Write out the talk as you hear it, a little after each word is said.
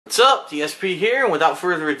What's up? DSP here, and without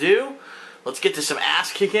further ado, let's get to some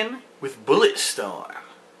ass kicking with Bulletstorm.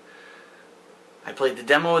 I played the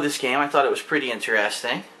demo of this game. I thought it was pretty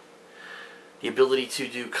interesting. The ability to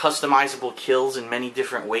do customizable kills in many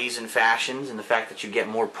different ways and fashions, and the fact that you get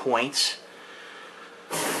more points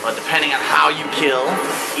depending on how you kill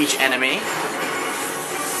each enemy.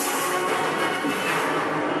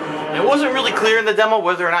 It wasn't really clear in the demo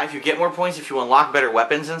whether or not if you get more points, if you unlock better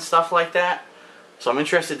weapons and stuff like that. So I'm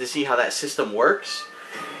interested to see how that system works.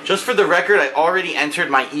 Just for the record, I already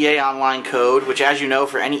entered my EA Online code, which, as you know,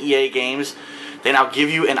 for any EA games, they now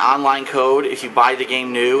give you an online code if you buy the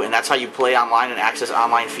game new, and that's how you play online and access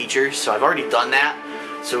online features. So I've already done that,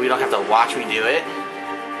 so we don't have to watch me do it.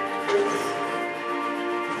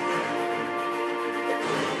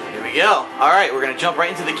 Here we go. Alright, we're going to jump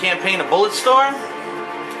right into the campaign of Bulletstorm.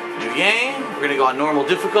 New game. We're going to go on normal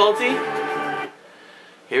difficulty.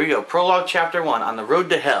 Here we go. Prologue Chapter 1, On the Road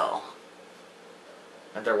to Hell.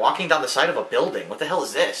 And they're walking down the side of a building. What the hell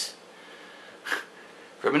is this?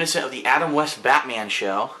 Reminiscent of the Adam West Batman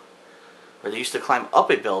show, where they used to climb up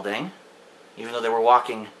a building, even though they were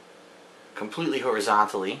walking completely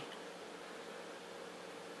horizontally.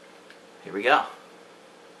 Here we go.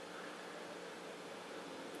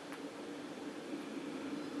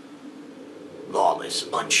 Lawless,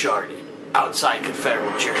 uncharted, outside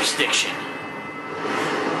Confederate jurisdiction.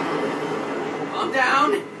 Calm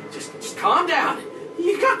down. Just calm down.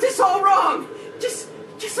 You got this all wrong. Just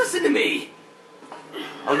listen to me.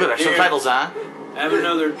 Oh good, our subtitles on. Have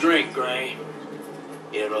another drink, Gray.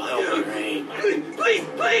 It'll help your aim.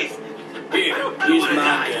 Please. Here, use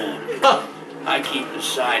my gun. I keep the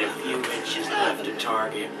sight a few inches left to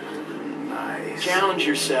target. Nice. Challenge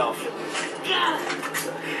yourself.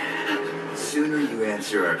 The sooner you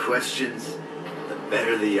answer our questions, the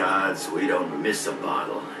better the odds we don't miss a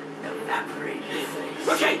bottle and evaporate your face.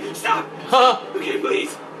 Okay, stop. Okay,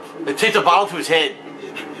 please. They take the bottle to his head.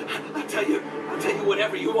 I'll tell you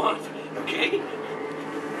whatever you want. Okay?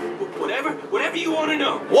 Whatever you want to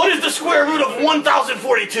know. What is the square root of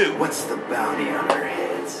 1042? What's the bounty on our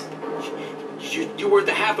heads? You're worth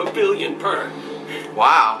 $500 million per.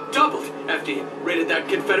 Wow. Doubled after you raided that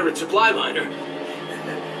Confederate supply liner.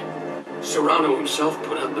 Serrano himself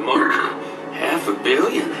put out the mark. $500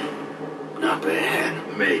 million? Not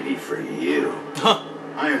bad. Maybe for you.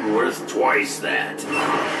 I'm worth twice that.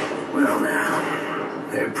 Well now,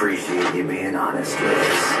 I appreciate you being honest with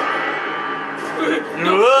us.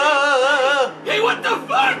 No. Hey, what the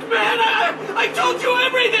fuck, man? I told you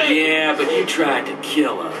everything! Yeah, but you tried to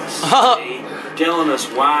kill us. See? Telling us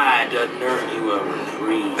why doesn't earn you a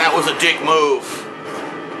reprieve. That was a dick move.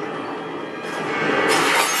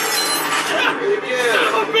 Son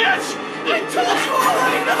of a bitch! I told you all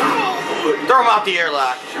I know! Throw him out the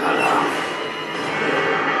airlock. Shut up.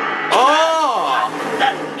 Oh!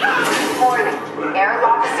 Warning.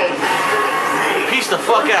 Airlock safety released. Piece the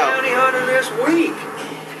fuck out. Bounty hunter this week.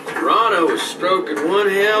 Serrano was stroking one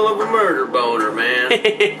hell of a murder boner, man.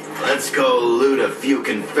 Let's go loot a few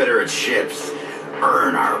Confederate ships.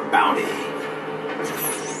 Earn our bounty.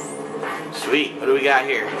 Sweet. What do we got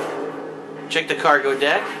here? Check the cargo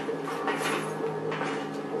deck.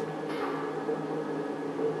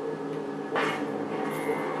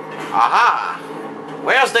 Aha!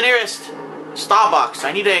 Where's the nearest Starbucks?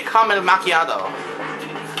 I need a caramel macchiato.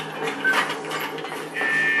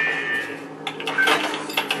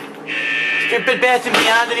 Is there a Bed Bath &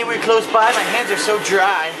 Beyond anywhere close by? My hands are so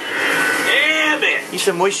dry. Damn it! Need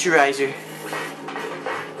some moisturizer.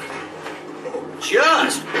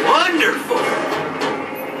 Just wonderful.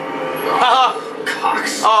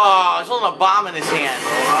 Cox. Oh, he's holding a bomb in his hand.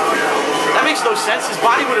 That makes no sense. His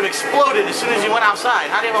body would have exploded as soon as he went outside.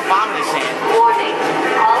 How do you have a bomb in his hand? Warning.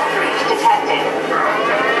 All breach detected.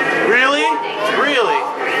 Really? Warning. Really?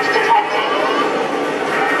 All breach detected.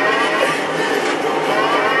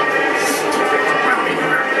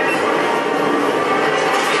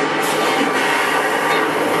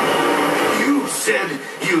 You said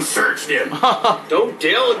you searched him. Don't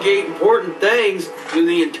delegate important things to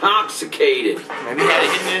the intoxicated. Maybe he had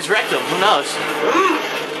it hidden in his rectum. Who knows?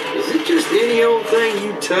 Is it just any old thing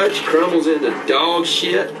you touch crumbles into dog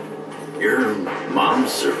shit? Your mom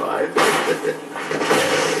survived.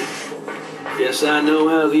 Guess I know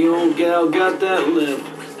how the old gal got that limp.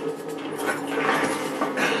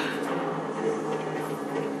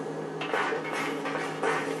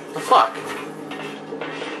 The fuck?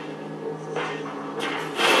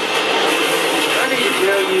 I need to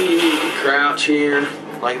tell you, you need to crouch here.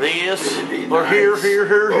 Like this? It'd be Or here, nice.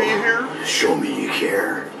 here. Show me you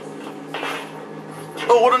care.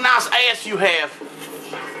 Oh, what a nice ass you have.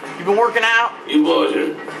 You been working out? It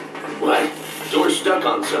wasn't.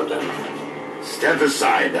 stuck on something. Step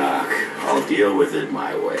aside, Doc. I'll deal with it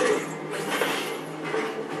my way.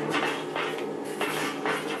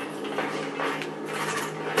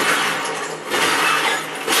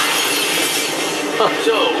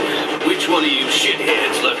 So, which one of you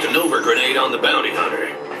shitheads left a Nova grenade on the bounty hunter?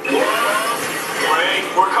 Ray,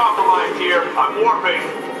 we're compromised here. I'm warping.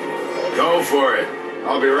 Go for it.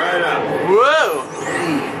 I'll be right up. Whoa!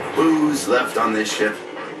 Booze left on this ship?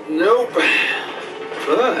 Nope.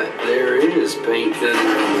 But there is paint thinner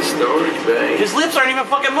in the storage bay. His lips aren't even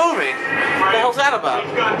fucking moving. What the hell's that about?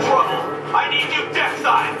 We've got trouble. I need you deck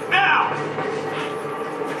side, now!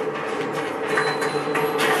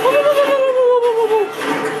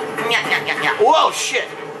 Whoa, shit!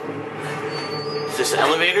 Is this the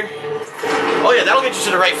elevator? Oh yeah, that'll get you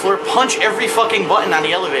to the right floor. Punch every fucking button on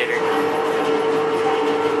the elevator.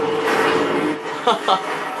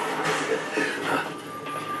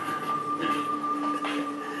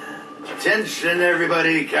 Attention,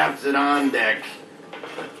 everybody. Captain on deck.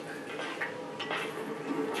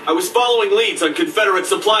 I was following leads on Confederate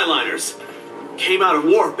supply liners. Came out of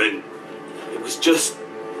warp and it was just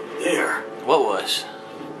there. What was?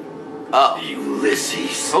 Oh.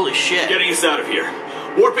 Ulysses. Holy shit. Getting us out of here.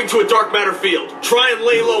 Warping to a dark matter field. Try and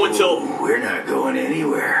lay low until... We're not going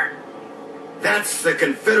anywhere. That's the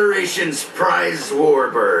Confederation's prize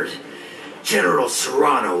warbird. General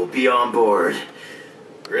Serrano will be on board.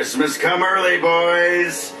 Christmas come early,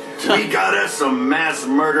 boys. We got us some mass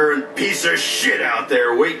murdering piece of shit out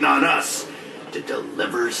there waiting on us to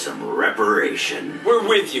deliver some reparation. We're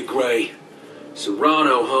with you, Gray.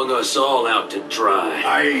 Serrano hung us all out to dry.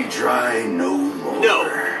 I ain't dry no more. No,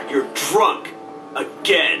 you're drunk.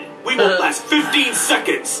 Again. We won't last 15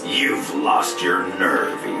 seconds. You've lost your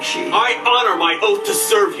nerve, Ishii. I honor my oath to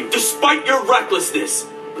serve you, despite your recklessness.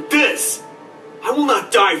 But this... I will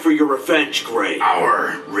not die for your revenge, Gray.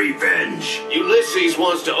 Our revenge. Ulysses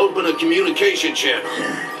wants to open a communication channel.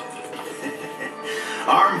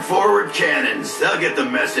 Arm forward cannons. They'll get the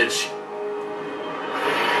message.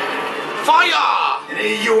 Fire!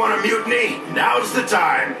 Any of you want a mutiny? Now's the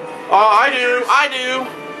time. Oh, I do.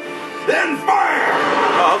 Then fire!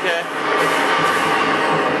 Oh, okay.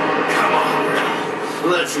 Come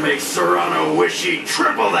on. Let's make Serrano wish he'd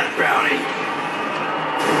triple that bounty.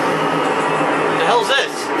 What the hell's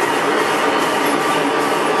this?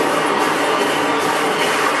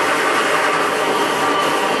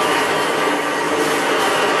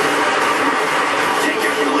 Take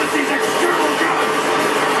out Ulysses' external guns!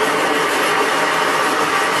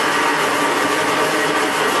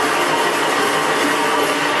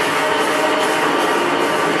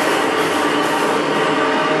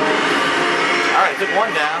 Alright, took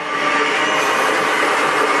one down.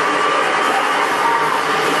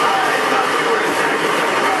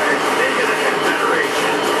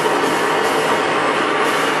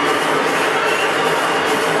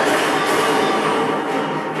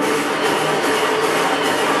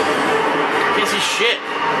 Shit.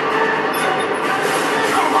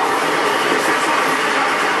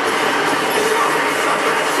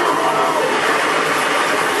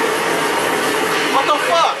 What the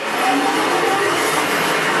fuck?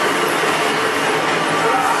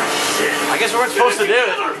 I guess we weren't supposed to do it.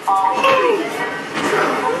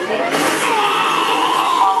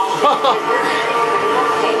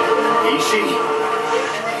 Ishii?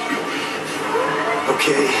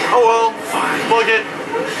 Okay. Oh well. Fine. Plug it.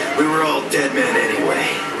 We were all dead men anyway.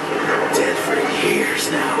 Dead for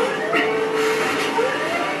years now.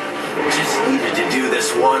 Just needed to do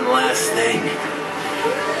this one last thing.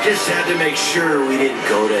 Just had to make sure we didn't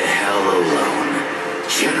go to hell alone.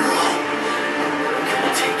 General, I'm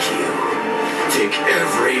gonna take you. Take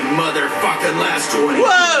every motherfucking last one.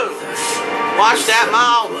 Whoa! With us. Watch that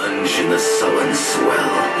mouth. Plunge in the sullen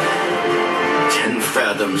swell. 10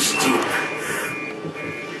 fathoms deep.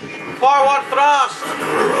 Forward thrust! On the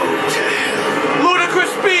road to hell. Ludicrous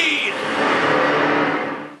speed!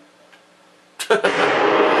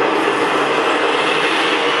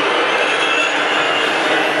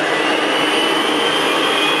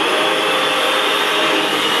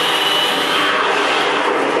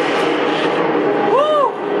 Woo!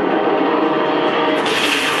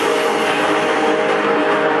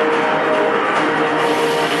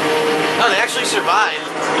 No, they actually survived.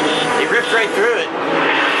 They ripped right through it.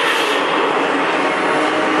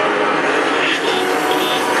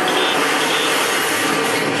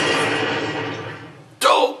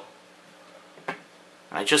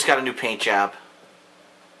 I just got a new paint job.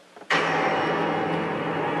 A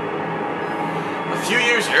few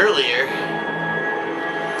years earlier,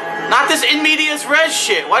 Not this in medias res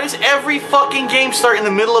shit. Why does every fucking game start in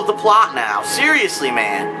the middle of the plot now? Seriously,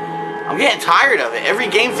 man. I'm getting tired of it. Every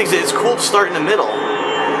game thinks that it's cool to start in the middle.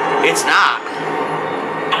 It's not.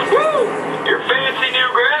 Woo! Your fancy new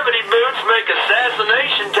gravity boots make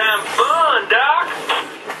assassination time fun, Doc.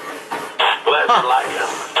 Glad you like them.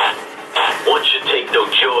 One should take no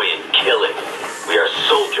joy in killing. We are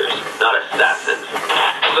soldiers, not assassins.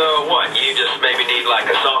 So what, you just maybe need like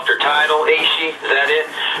a softer title, Ishi? Is that it?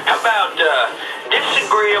 How about,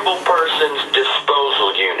 Disagreeable Persons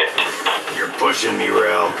Disposal Unit? You're pushing me,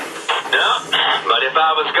 Rel. No, but if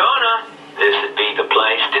I was gonna, this would be the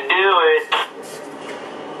place to do it.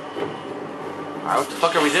 Alright, what the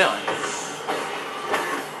fuck are we doing?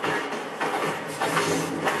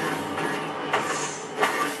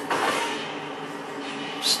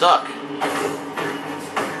 Stuck.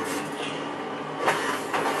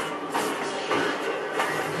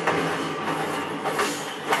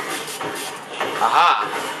 Aha.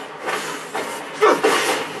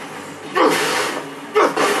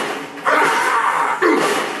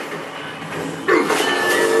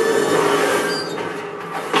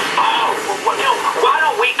 Why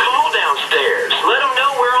don't we call downstairs? Let them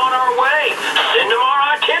know we're on our way. Send them our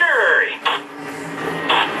itinerary.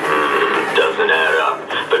 Doesn't add up.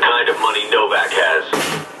 The kind of money Novak has.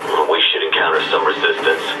 We should encounter some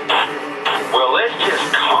resistance. Well, let's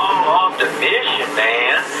just call off the mission,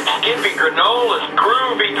 man. Skippy Granola's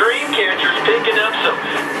groovy dreamcatcher's picking up some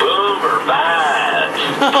boomer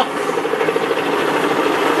vibes.